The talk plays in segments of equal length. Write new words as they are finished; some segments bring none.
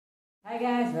Hi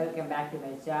guys, welcome back to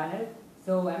my channel.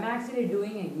 So I'm actually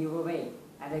doing a giveaway,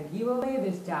 and the giveaway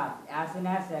will start as soon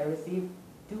as I receive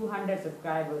 200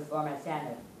 subscribers for my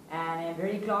channel, and I'm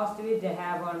very close to it. I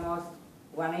have almost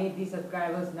 180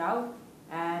 subscribers now,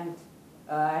 and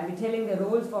I'll be telling the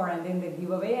rules for ending the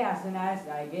giveaway as soon as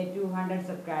I get 200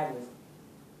 subscribers.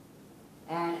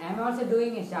 And I'm also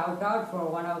doing a shout out for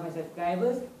one of my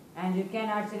subscribers, and you can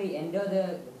actually enter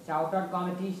the shout out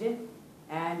competition,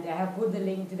 and I have put the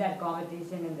link to that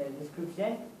competition in the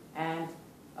description, and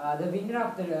the winner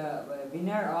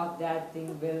of that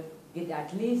thing will get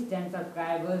at least 10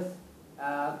 subscribers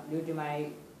due to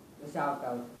my shout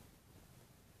out.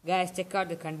 Guys, check out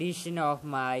the condition of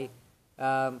my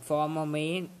former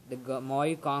main, the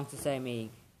Moi Kongsasai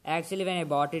main. Actually, when I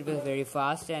bought it, it was very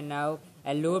fast, and now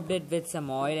I lubed it with some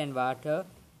oil and water,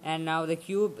 and now the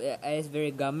cube is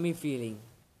very gummy feeling,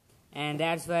 and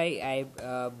that's why I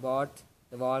bought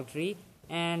the valk3.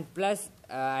 And plus,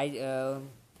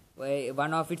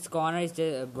 one of its corners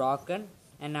is broken,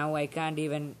 and now I can't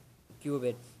even cube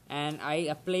it. And I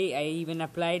even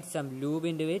applied some lube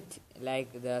into it,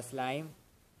 like the slime.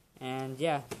 And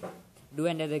yeah, do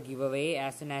another giveaway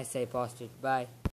as soon as I post it. Bye.